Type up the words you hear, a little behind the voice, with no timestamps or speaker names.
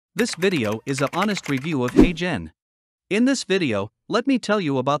This video is an honest review of Heygen. In this video, let me tell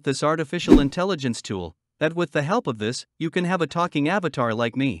you about this artificial intelligence tool, that with the help of this, you can have a talking avatar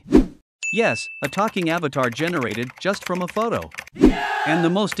like me. Yes, a talking avatar generated just from a photo. And the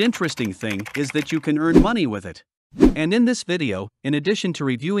most interesting thing is that you can earn money with it. And in this video, in addition to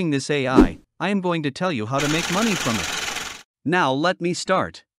reviewing this AI, I am going to tell you how to make money from it. Now let me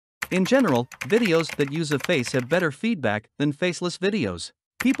start. In general, videos that use a face have better feedback than faceless videos.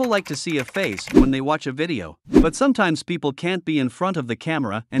 People like to see a face when they watch a video, but sometimes people can't be in front of the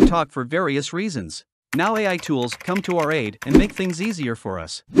camera and talk for various reasons. Now AI tools come to our aid and make things easier for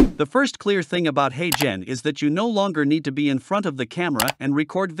us. The first clear thing about Heygen is that you no longer need to be in front of the camera and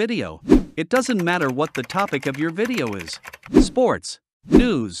record video. It doesn't matter what the topic of your video is. Sports,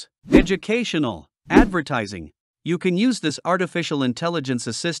 news, educational, advertising. You can use this artificial intelligence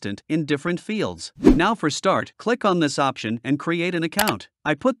assistant in different fields. Now for start, click on this option and create an account.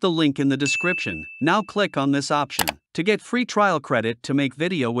 I put the link in the description. Now click on this option. To get free trial credit to make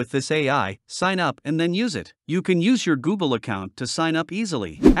video with this AI, sign up and then use it. You can use your Google account to sign up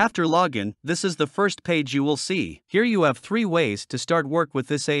easily. After login, this is the first page you will see. Here you have 3 ways to start work with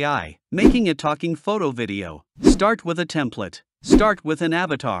this AI. Making a talking photo video. Start with a template. Start with an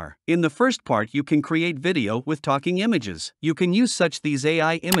avatar. In the first part you can create video with talking images. You can use these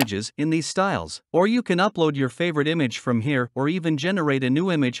AI images in these styles. Or you can upload your favorite image from here or even generate a new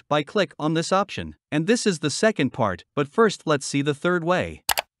image by click on this option. And this is the second part, but first let's see the third way.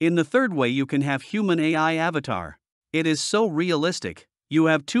 In the third way you can have human AI avatar. It is so realistic. You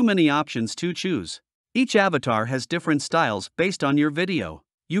have too many options to choose. Each avatar has different styles based on your video.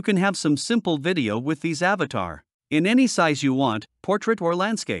 You can have some simple video with these avatar. In any size you want, portrait or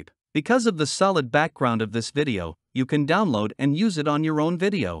landscape. Because of the solid background of this video, you can download and use it on your own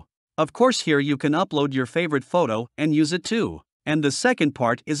video. Of course here you can upload your favorite photo and use it too. And the second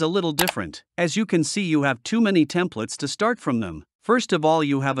part is a little different. As you can see you have too many templates to start from them. First of all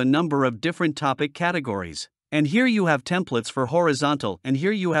you have a number of different topic categories. And here you have templates for horizontal and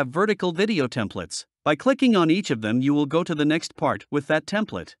here you have vertical video templates. By clicking on each of them you will go to the next part with that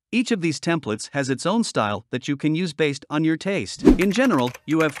template. Each of these templates has its own style that you can use based on your taste. In general,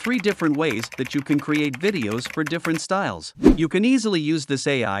 you have 3 different ways that you can create videos for different styles. You can easily use this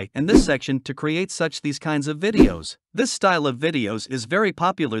AI and this section to create these kinds of videos. This style of videos is very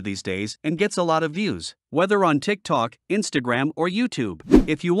popular these days and gets a lot of views, whether on TikTok, Instagram or YouTube.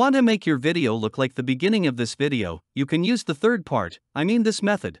 If you want to make your video look like the beginning of this video, you can use the third part, this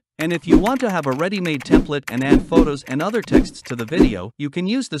method. And if you want to have a ready-made template and add photos and other texts to the video, you can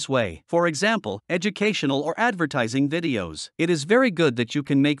use this way. For example, educational or advertising videos. It is very good that you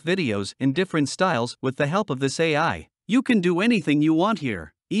can make videos in different styles with the help of this AI. You can do anything you want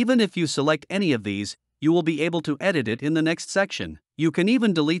here. Even if you select any of these, you will be able to edit it in the next section. You can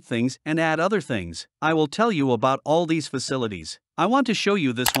even delete things and add other things. I will tell you about all these facilities. I want to show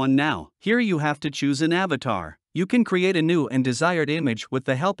you this one now. Here you have to choose an avatar. You can create a new and desired image with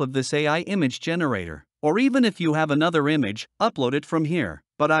the help of this AI image generator. Or even if you have another image, upload it from here.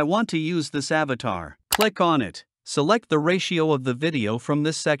 But I want to use this avatar. Click on it. Select the ratio of the video from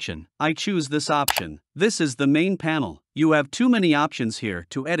this section. I choose this option. This is the main panel. You have too many options here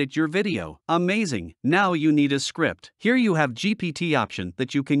to edit your video. Amazing. Now you need a script. Here you have GPT option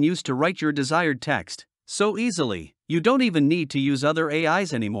that you can use to write your desired text. So easily. You don't even need to use other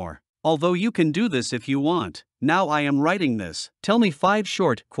AIs anymore. Although you can do this if you want. Now I am writing this. Tell me 5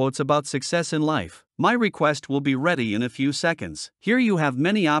 short quotes about success in life. My request will be ready in a few seconds. Here you have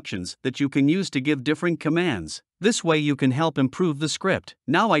many options that you can use to give different commands. This way you can help improve the script.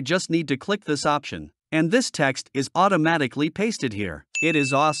 Now I just need to click this option. And this text is automatically pasted here. It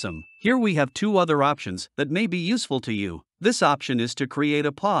is awesome. Here we have 2 other options that may be useful to you. This option is to create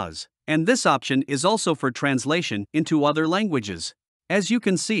a pause. And this option is also for translation into other languages. As you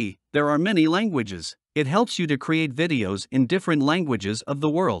can see, there are many languages. It helps you to create videos in different languages of the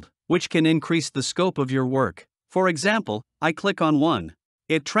world, which can increase the scope of your work. For example, I click on one.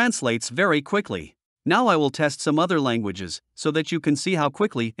 It translates very quickly. Now I will test some other languages, so that you can see how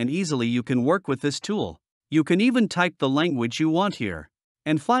quickly and easily you can work with this tool. You can even type the language you want here.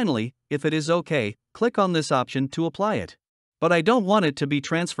 And finally, if it is okay, click on this option to apply it. But I don't want it to be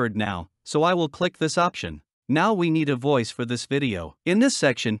transferred now, so I will click this option. Now we need a voice for this video. In this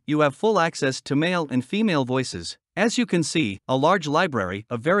section, you have full access to male and female voices. As you can see, a large library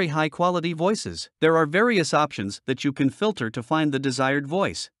of very high quality voices. There are various options that you can filter to find the desired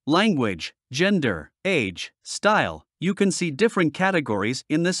voice. Language, gender, age, style. You can see different categories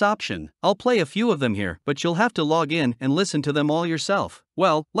in this option. I'll play a few of them here, but you'll have to log in and listen to them all yourself.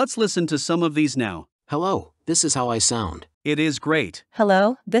 Well, let's listen to some of these now. Hello, this is how I sound. It is great.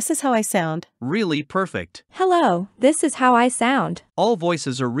 Hello, this is how I sound. Really perfect. Hello, this is how I sound. All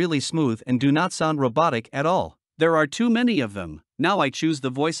voices are really smooth and do not sound robotic at all. There are too many of them. Now I choose the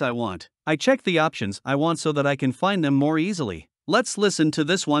voice I want. I check the options I want so that I can find them more easily. Let's listen to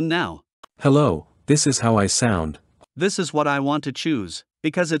this one now. Hello, this is how I sound. This is what I want to choose,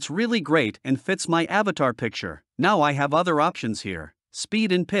 because it's really great and fits my avatar picture. Now I have other options here.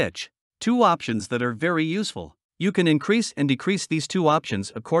 Speed and pitch. Two options that are very useful. You can increase and decrease these two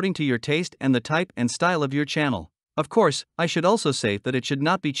options according to your taste and the type and style of your channel. Of course, I should also say that it should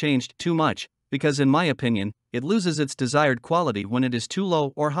not be changed too much, because in my opinion, it loses its desired quality when it is too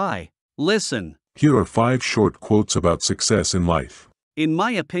low or high. Listen. Here are 5 short quotes about success in life. In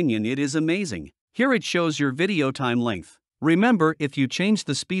my opinion, it is amazing. Here it shows your video time length. Remember, if you change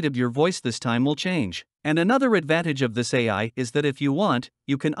the speed of your voice, this time will change. And another advantage of this AI is that if you want,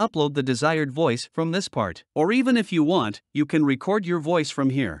 you can upload the desired voice from this part. Or even if you want, you can record your voice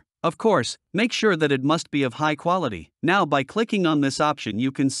from here. Of course, make sure that it must be of high quality. Now by clicking on this option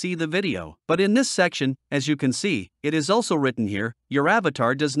you can see the video. But in this section, as you can see, it is also written here, your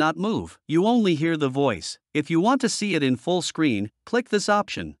avatar does not move. You only hear the voice. If you want to see it in full screen, click this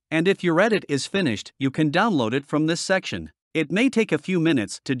option. And if your edit is finished, you can download it from this section. It may take a few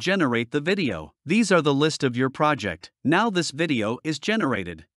minutes to generate the video. These are the list of your project. Now this video is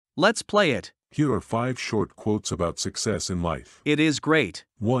generated. Let's play it. Here are 5 short quotes about success in life. It is great.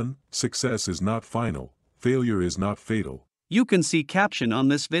 1. Success is not final. Failure is not fatal. You can see caption on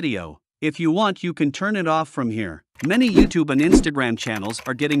this video. If you want, you can turn it off from here. Many YouTube and Instagram channels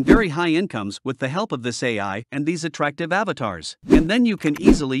are getting very high incomes with the help of this AI and these attractive avatars. And then you can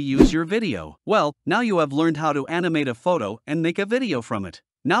easily use your video. Well, now you have learned how to animate a photo and make a video from it.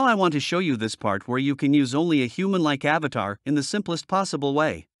 Now I want to show you this part where you can use only a human-like avatar in the simplest possible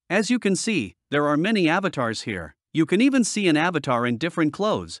way. As you can see, there are many avatars here. You can even see an avatar in different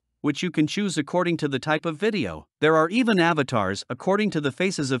clothes, which you can choose according to the type of video. There are even avatars according to the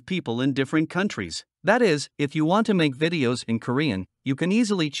faces of people in different countries. That is, if you want to make videos in Korean, you can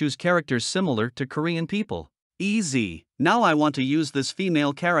easily choose characters similar to Korean people. Easy. Now I want to use this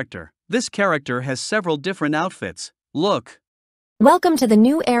female character. This character has several different outfits. Look. Welcome to the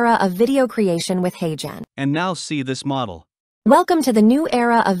new era of video creation with Heygen. And now see this model. Welcome to the new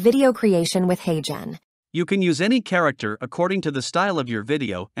era of video creation with Heygen. You can use any character according to the style of your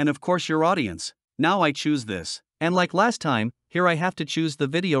video and of course your audience. Now I choose this. And like last time, here I have to choose the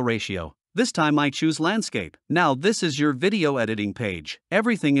video ratio. This time I choose landscape. Now this is your video editing page.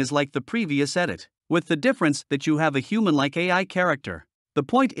 Everything is like the previous edit, with the difference that you have a human-like AI character. The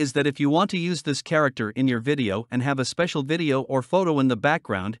point is that if you want to use this character in your video and have a special video or photo in the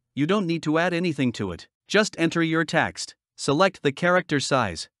background, you don't need to add anything to it. Just enter your text. Select the character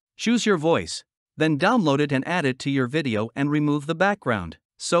size. Choose your voice. Then download it and add it to your video and remove the background.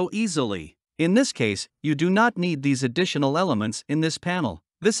 So easily. In this case, you do not need these additional elements in this panel.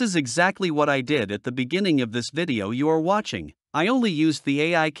 This is exactly what I did at the beginning of this video you are watching. I only used the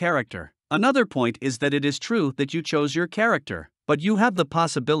AI character. Another point is that it is true that you chose your character, but you have the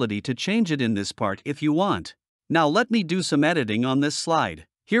possibility to change it in this part if you want. Now let me do some editing on this slide.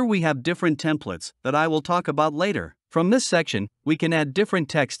 Here we have different templates that I will talk about later. From this section, we can add different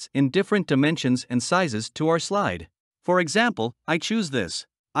texts in different dimensions and sizes to our slide. For example, I choose this.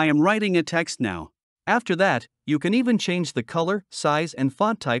 I am writing a text now. After that, you can even change the color, size, and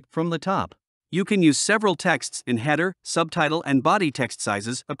font type from the top. You can use several texts in header, subtitle, and body text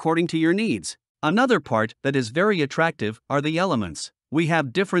sizes according to your needs. Another part that is very attractive are the elements. We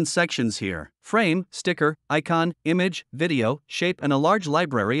have different sections here: frame, sticker, icon, image, video, shape, and a large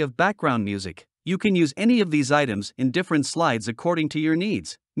library of background music. You can use any of these items in different slides according to your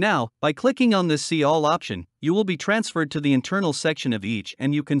needs. Now, by clicking on this See All option, you will be transferred to the internal section of each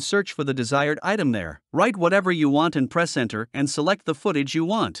and you can search for the desired item there. Write whatever you want and press enter and select the footage you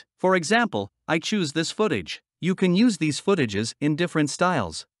want. For example, I choose this footage. You can use these footages in different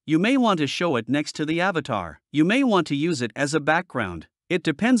styles. You may want to show it next to the avatar. You may want to use it as a background. It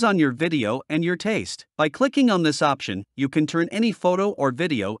depends on your video and your taste. By clicking on this option, you can turn any photo or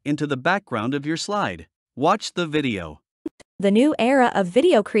video into the background of your slide. Watch the video. The new era of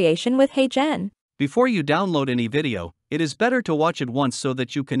video creation with Heygen. Before you download any video, it is better to watch it once so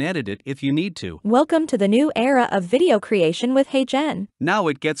that you can edit it if you need to. Welcome to the new era of video creation with Heygen. Now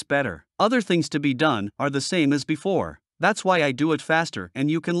it gets better. Other things to be done are the same as before. That's why I do it faster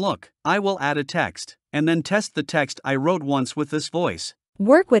and you can look. I will add a text, and then test the text I wrote once with this voice.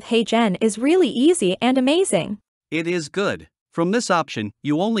 Work with Heygen is really easy and amazing. It is good. From this option,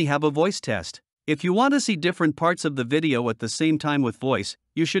 you only have a voice test. If you want to see different parts of the video at the same time with voice,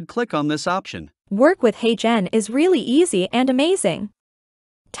 you should click on this option. Work with Heygen is really easy and amazing.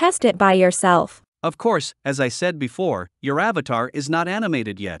 Test it by yourself. Of course, as I said before, your avatar is not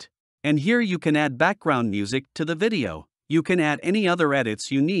animated yet. And here you can add background music to the video. You can add any other edits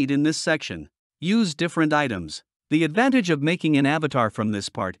you need in this section. Use different items. The advantage of making an avatar from this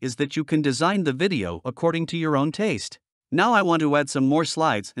part is that you can design the video according to your own taste. Now I want to add some more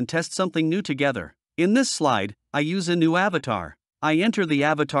slides and test something new together. In this slide, I use a new avatar. I enter the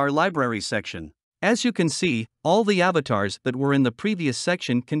avatar library section. As you can see, all the avatars that were in the previous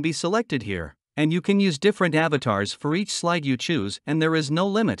section can be selected here. And you can use different avatars for each slide you choose, and there is no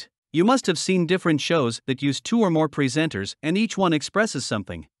limit. You must have seen different shows that use 2 or more presenters and each one expresses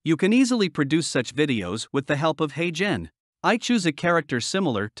something. You can easily produce such videos with the help of Heygen. I choose a character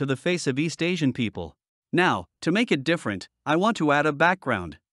similar to the face of East Asian people. Now, to make it different, I want to add a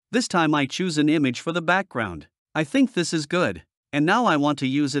background. This time I choose an image for the background. I think this is good. And now I want to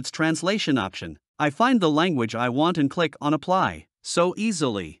use its translation option. I find the language I want and click on Apply. So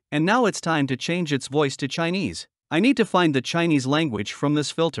easily. And now it's time to change its voice to Chinese. I need to find the Chinese language from this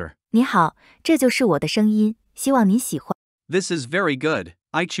filter. 你好，这就是我的声音，希望你喜欢。 This is very good.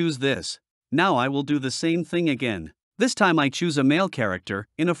 I choose this. Now I will do the same thing again. This time I choose a male character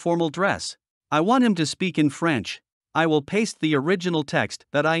in a formal dress. I want him to speak in French. I will paste the original text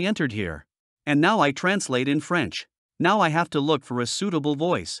that I entered here. And now I translate in French. Now I have to look for a suitable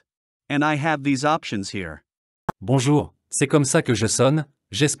voice. And I have these options here. Bonjour, c'est comme ça que je sonne,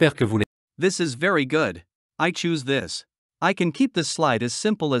 j'espère que vous les... This is very good. I choose this. I can keep this slide as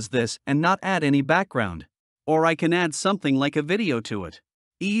simple as this and not add any background. Or I can add something like a video to it.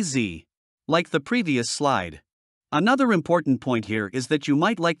 Easy. Like the previous slide. Another important point here is that you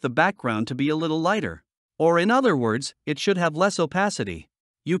might like the background to be a little lighter. Or in other words, it should have less opacity.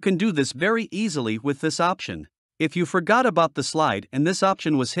 You can do this very easily with this option. If you forgot about the slide and this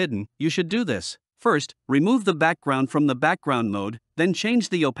option was hidden, you should do this. First, remove the background from the background mode, then change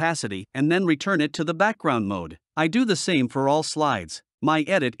the opacity and then return it to the background mode. I do the same for all slides. My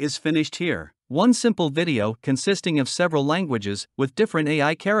edit is finished here. One simple video consisting of several languages with different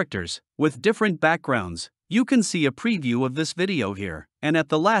AI characters, with different backgrounds. You can see a preview of this video here, and at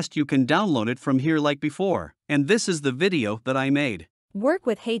the last you can download it from here like before. And this is the video that I made. Work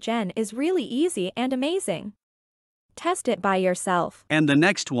with Heygen is really easy and amazing. Test it by yourself. And the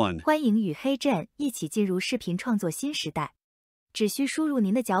next one. 欢迎与黑镇一起进入视频创作新时代。只需输入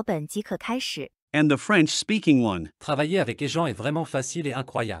您的脚本即可开始。 And the French-speaking one. Travailler avec Heygen est vraiment facile et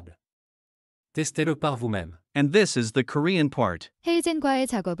incroyable. Testez-le par vous-même. And this is the Korean part. 헤이젠과의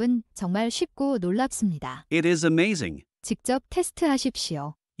작업은 정말 쉽고 놀랍습니다. It is amazing. 직접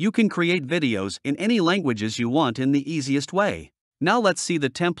테스트하십시오. You can create videos in any languages you want in the easiest way. Now let's see the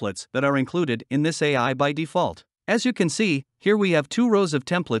templates that are included in this AI by default. As you can see, here we have 2 rows of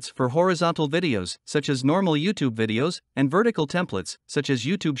templates for horizontal videos, such as normal YouTube videos, and vertical templates, such as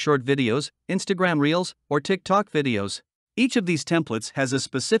YouTube short videos, Instagram Reels, or TikTok videos. Each of these templates has a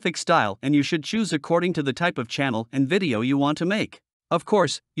specific style and you should choose according to the type of channel and video you want to make. Of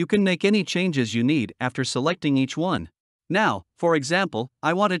course, you can make any changes you need after selecting each one. Now, for example,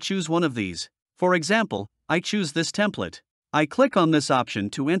 I want to choose one of these. For example, I choose this template. I click on this option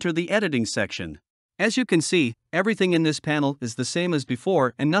to enter the editing section. As you can see, everything in this panel is the same as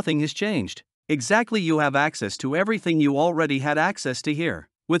before and nothing has changed. Exactly, you have access to everything you already had access to here,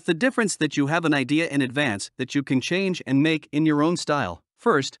 with the difference that you have an idea in advance that you can change and make in your own style.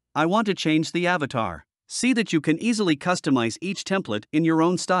 First, I want to change the avatar. See that you can easily customize each template in your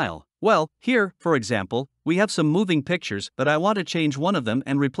own style. Well, here, for example, we have some moving pictures, but I want to change one of them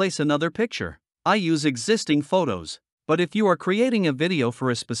and replace another picture. I use existing photos. But if you are creating a video for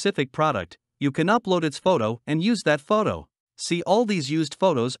a specific product, you can upload its photo and use that photo. See, all these used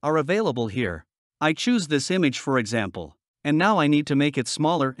photos are available here. I choose this image for example. And now I need to make it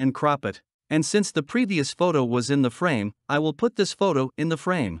smaller and crop it. And since the previous photo was in the frame, I will put this photo in the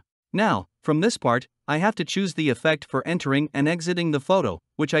frame. Now, from this part, I have to choose the effect for entering and exiting the photo,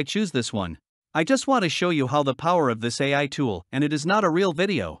 which I choose this one. I just want to show you how the power of this AI tool, and it is not a real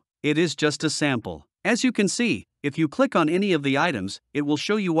video. It is just a sample. As you can see, if you click on any of the items, it will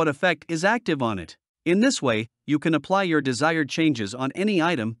show you what effect is active on it. In this way, you can apply your desired changes on any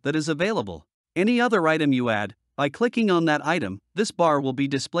item that is available. Any other item you add, by clicking on that item, this bar will be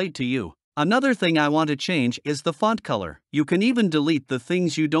displayed to you. Another thing I want to change is the font color. You can even delete the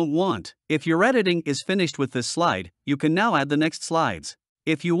things you don't want. If your editing is finished with this slide, you can now add the next slides.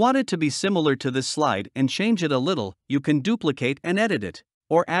 If you want it to be similar to this slide and change it a little, you can duplicate and edit it,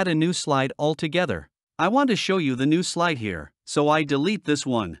 or add a new slide altogether. I want to show you the new slide here, so I delete this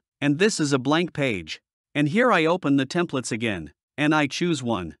one. And this is a blank page. And here I open the templates again, and I choose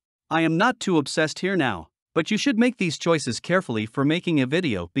one. I am not too obsessed here now, but you should make these choices carefully for making a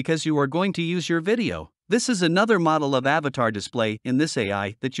video because you are going to use your video. This is another model of avatar display in this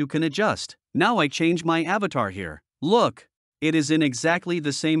AI that you can adjust. Now I change my avatar here. Look, it is in exactly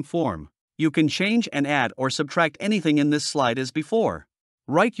the same form. You can change and add or subtract anything in this slide as before.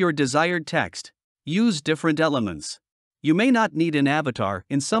 Write your desired text. Use different elements. You may not need an avatar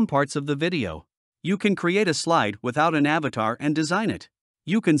in some parts of the video. You can create a slide without an avatar and design it.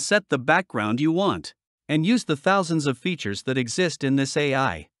 You can set the background you want, and use the thousands of features that exist in this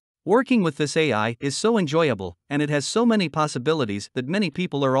AI. Working with this AI is so enjoyable, and it has so many possibilities that many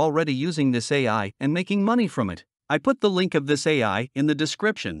people are already using this AI and making money from it. I put the link of this AI in the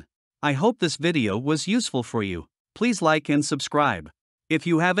description. I hope this video was useful for you. Please like and subscribe. If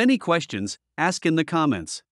you have any questions, ask in the comments.